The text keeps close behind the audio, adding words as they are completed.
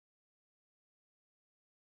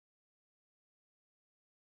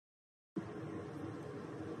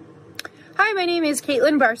Hi, my name is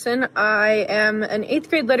Caitlin Barson. I am an 8th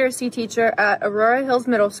grade literacy teacher at Aurora Hills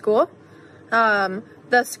Middle School.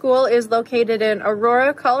 The school is located in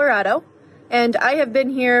Aurora, Colorado, and I have been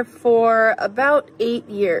here for about 8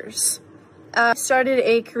 years. I started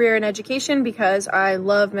a career in education because I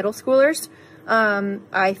love middle schoolers.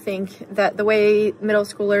 I think that the way middle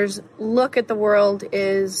schoolers look at the world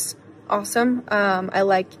is awesome. I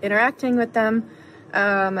like interacting with them,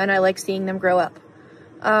 and I like seeing them grow up.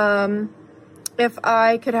 If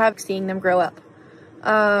I could have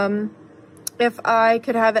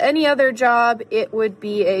any other job, it would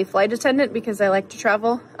be a flight attendant because I like to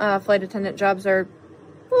travel. Flight attendant jobs are a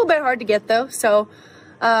little bit hard to get though, so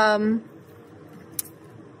I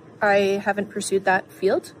haven't pursued that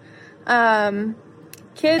field.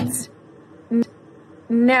 Kids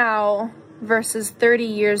now versus 30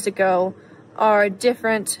 years ago are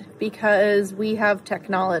different because we have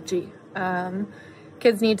technology.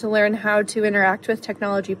 Kids need to learn how to interact with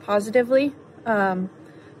technology positively, and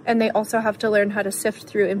they also have to learn how to sift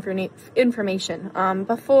through information.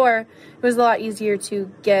 Before, it was a lot easier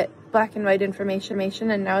to get black and white information,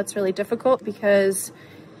 and now it's really difficult because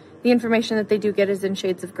the information that they do get is in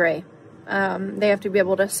shades of gray. They have to be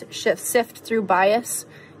able to sift through bias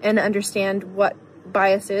and understand what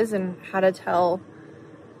bias is and how to tell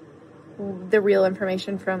the real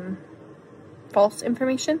information from false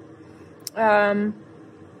information.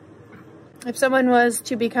 If someone was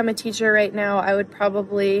to become a teacher right now, I would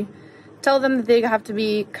probably tell them that they have to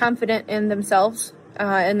be confident in themselves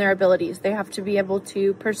and their abilities. They have to be able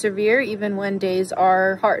to persevere even when days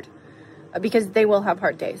are hard, because they will have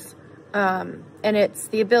hard days. And it's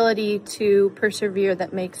the ability to persevere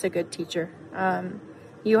that makes a good teacher.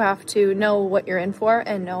 You have to know what you're in for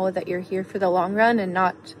and know that you're here for the long run and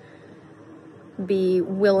not be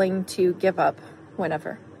willing to give up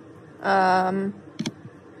whenever.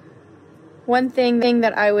 One thing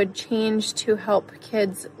that I would change to help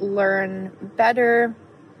kids learn better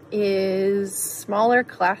is smaller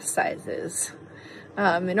class sizes.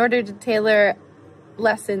 In order to tailor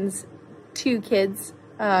lessons to kids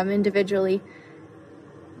individually,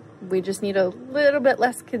 we just need a little bit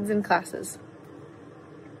less kids in classes.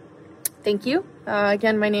 Thank you.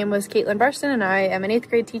 Again, my name was Caitlin Barson, and I am an 8th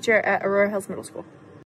grade teacher at Aurora Hills Middle School.